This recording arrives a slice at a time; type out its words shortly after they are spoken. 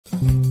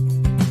Hey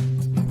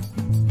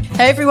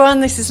everyone,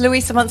 this is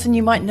Louisa Munson.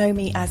 You might know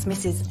me as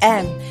Mrs.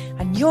 M,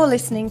 and you're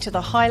listening to the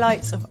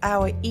highlights of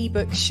our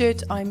ebook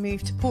Should I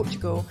Move to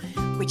Portugal,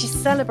 which is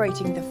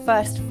celebrating the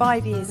first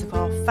 5 years of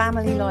our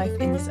family life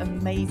in this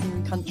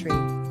amazing country.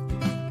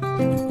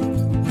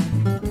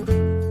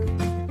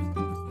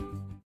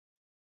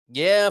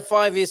 Yeah,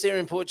 5 years here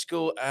in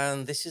Portugal,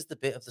 and this is the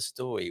bit of the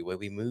story where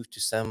we move to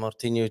San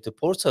Martinho de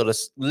Porto.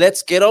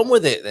 Let's get on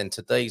with it then.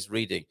 Today's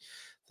reading,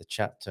 the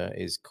chapter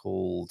is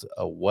called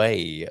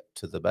Away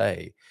to the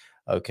Bay.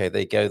 Okay,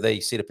 there you go. There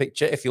you see the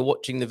picture. If you're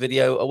watching the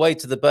video, Away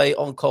to the Bay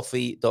on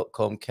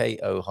coffee.com,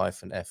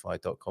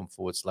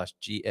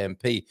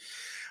 ko-fi.com/GMP.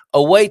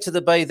 Away to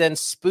the Bay, then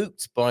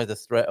spooked by the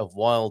threat of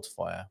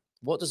wildfire.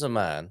 What does a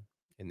man,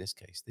 in this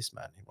case, this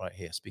man right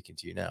here speaking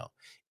to you now,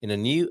 in a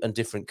new and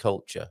different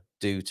culture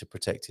do to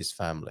protect his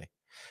family?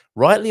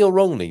 Rightly or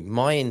wrongly,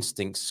 my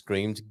instincts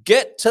screamed,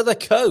 get to the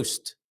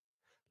coast.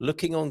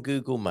 Looking on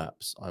Google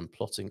Maps, I'm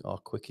plotting our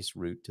quickest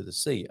route to the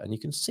sea. And you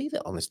can see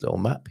that on this little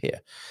map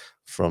here.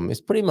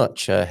 It's pretty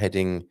much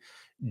heading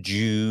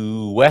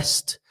due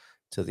west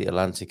to the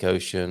Atlantic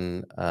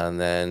Ocean. And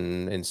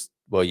then,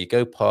 you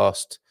go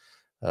past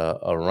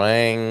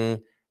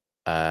Orang,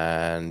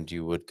 and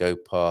you would go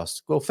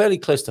past, fairly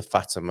close to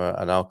Fatima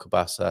and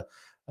Alcobaça.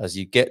 As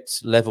you get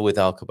level with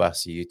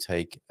Alcobaça, you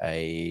take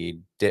a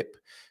dip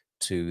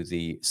to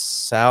the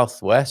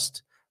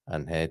southwest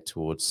and head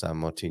towards San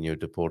Martinho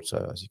de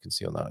Porto, as you can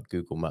see on that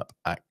Google Map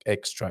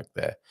extract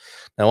there.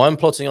 Now, I'm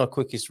plotting our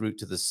quickest route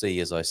to the sea,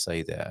 as I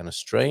say there, and a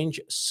strange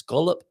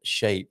scallop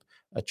shape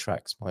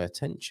attracts my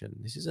attention.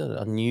 This is an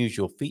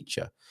unusual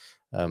feature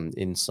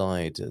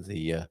inside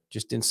the,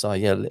 just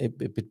inside,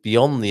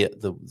 beyond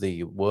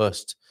the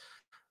worst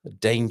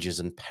dangers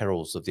and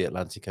perils of the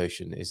Atlantic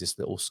Ocean is this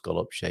little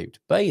scallop-shaped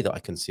bay that I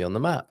can see on the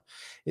map.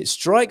 It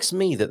strikes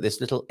me that this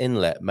little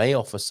inlet may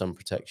offer some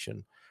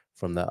protection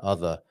from that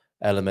other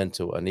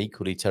elemental and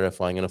equally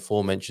terrifying and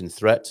aforementioned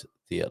threat,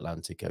 the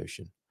Atlantic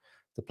Ocean.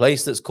 The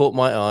place that's caught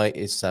my eye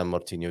is San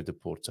Martinho de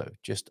Porto,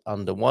 just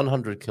under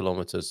 100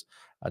 kilometers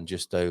and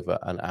just over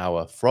an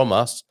hour from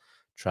us,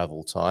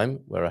 travel time,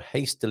 where a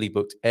hastily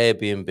booked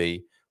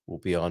Airbnb will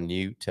be our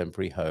new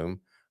temporary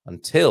home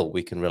until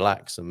we can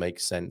relax and make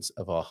sense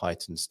of our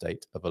heightened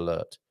state of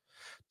alert.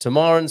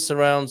 Tamar and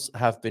surrounds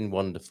have been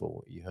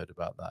wonderful. You heard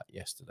about that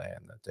yesterday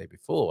and the day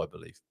before, I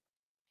believe.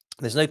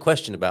 There's no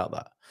question about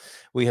that.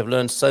 We have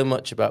learned so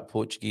much about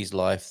Portuguese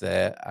life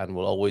there and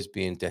will always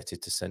be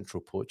indebted to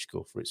Central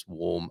Portugal for its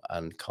warm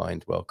and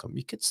kind welcome.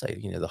 You could say,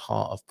 the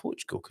heart of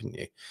Portugal, couldn't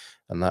you?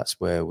 And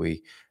that's where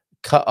we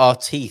cut our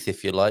teeth,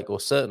 if you like, or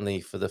certainly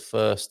for the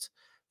first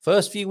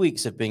few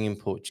weeks of being in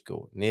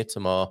Portugal, near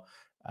Tamar,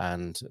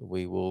 and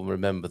we will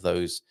remember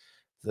those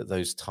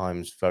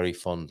times very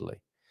fondly.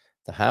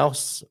 The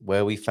house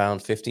where we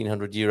found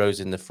 1,500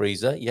 euros in the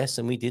freezer, yes,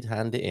 and we did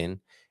hand it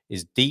in,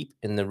 is deep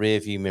in the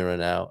rearview mirror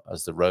now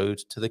as the road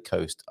to the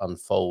coast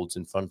unfolds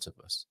in front of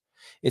us.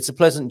 It's a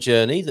pleasant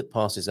journey that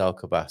passes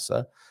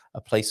Alcobaça, a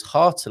place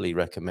heartily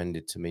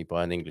recommended to me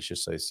by an English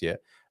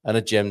associate, and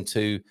a gem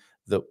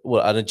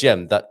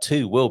that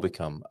too will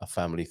become a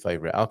family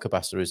favorite.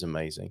 Alcobaça is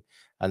amazing.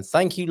 And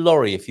thank you,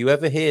 Laurie, if you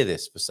ever hear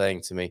this, for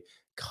saying to me,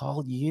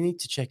 Carl, you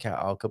need to check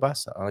out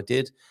Alcobaça. And I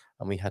did,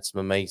 and we had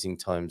some amazing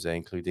times there,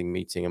 including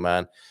meeting a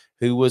man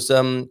who was,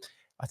 I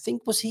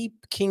think, was he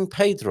King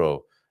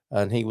Pedro?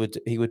 And he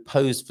would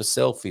pose for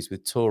selfies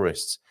with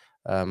tourists.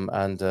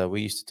 And we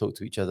used to talk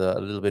to each other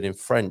a little bit in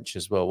French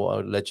as well. What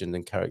a legend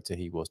and character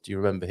he was. Do you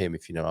remember him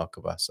if you know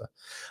Alcobaça?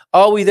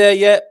 Are we there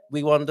yet?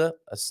 We wonder,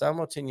 as San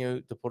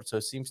Martinho de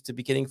Porto seems to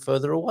be getting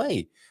further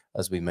away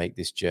as we make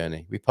this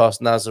journey. We pass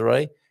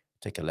Nazaré,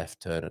 take a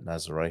left turn at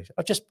Nazaré.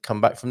 I've just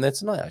come back from there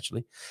tonight,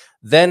 actually.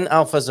 Then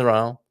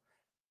Alfazarão.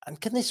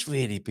 And can this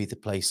really be the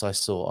place I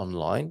saw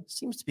online? It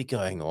seems to be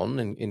going on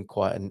in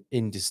quite an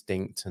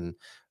indistinct and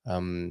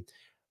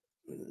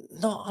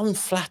not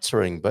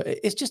unflattering, but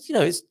it's just,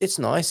 it's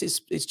nice.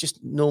 It's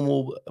just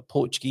normal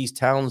Portuguese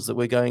towns that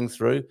we're going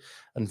through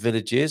and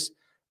villages,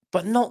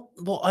 but not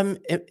what I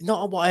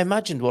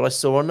imagined, what I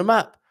saw on the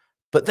map.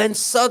 But then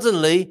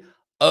suddenly,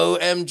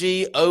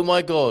 OMG, oh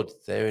my God,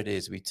 there it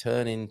is. We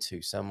turn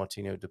into San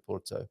Martinho de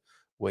Porto,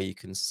 where you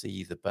can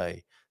see the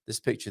bay. This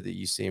picture that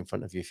you see in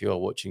front of you, if you are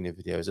watching the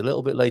video, is a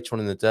little bit later on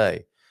in the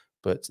day,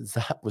 but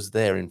that was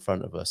there in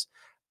front of us.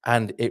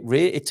 And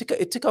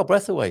it took our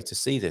breath away to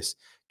see this.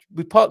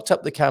 We parked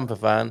up the camper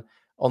van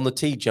on the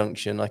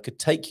T-junction. I could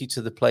take you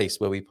to the place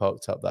where we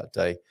parked up that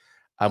day,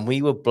 and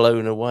we were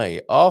blown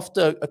away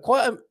after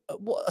quite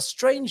a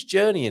strange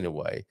journey in a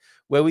way,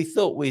 where we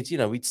thought we'd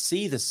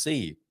see the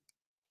sea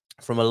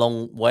from a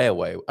long way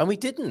away, and we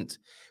didn't.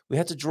 We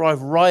had to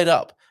drive right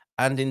up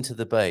and into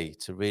the bay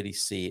to really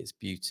see its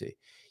beauty.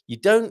 You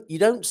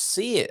don't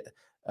see it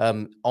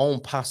en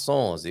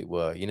passant, as it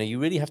were. You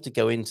really have to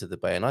go into the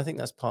bay, and I think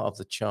that's part of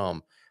the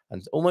charm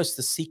and almost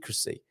the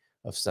secrecy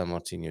of San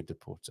Martinho de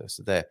Porto.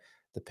 So there,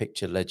 the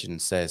picture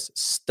legend says,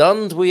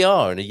 stunned we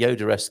are in a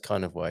Yoda-esque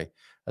kind of way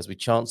as we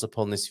chance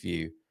upon this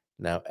view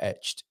now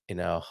etched in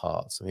our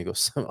hearts. And we've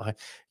got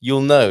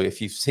you'll know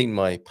if you've seen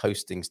my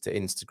postings to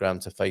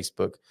Instagram, to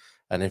Facebook,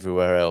 and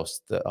everywhere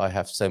else, that I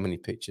have so many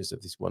pictures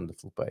of this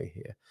wonderful bay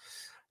here.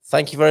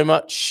 Thank you very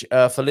much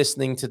for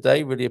listening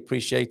today. Really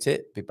appreciate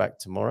it. Be back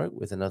tomorrow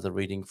with another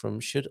reading from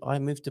Should I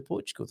Move to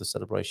Portugal, the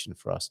celebration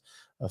for us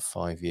of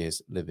 5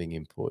 years living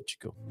in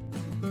Portugal.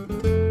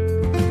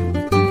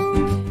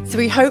 So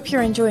we hope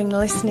you're enjoying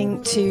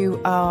listening to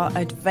our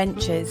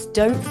adventures.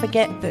 Don't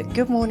forget that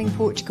Good Morning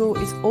Portugal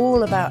is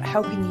all about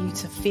helping you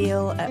to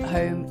feel at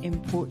home in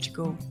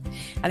Portugal.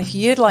 And if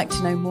you'd like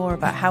to know more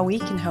about how we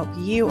can help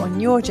you on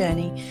your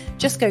journey,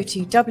 just go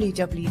to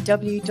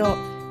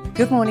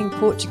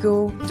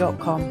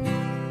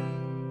www.goodmorningportugal.com.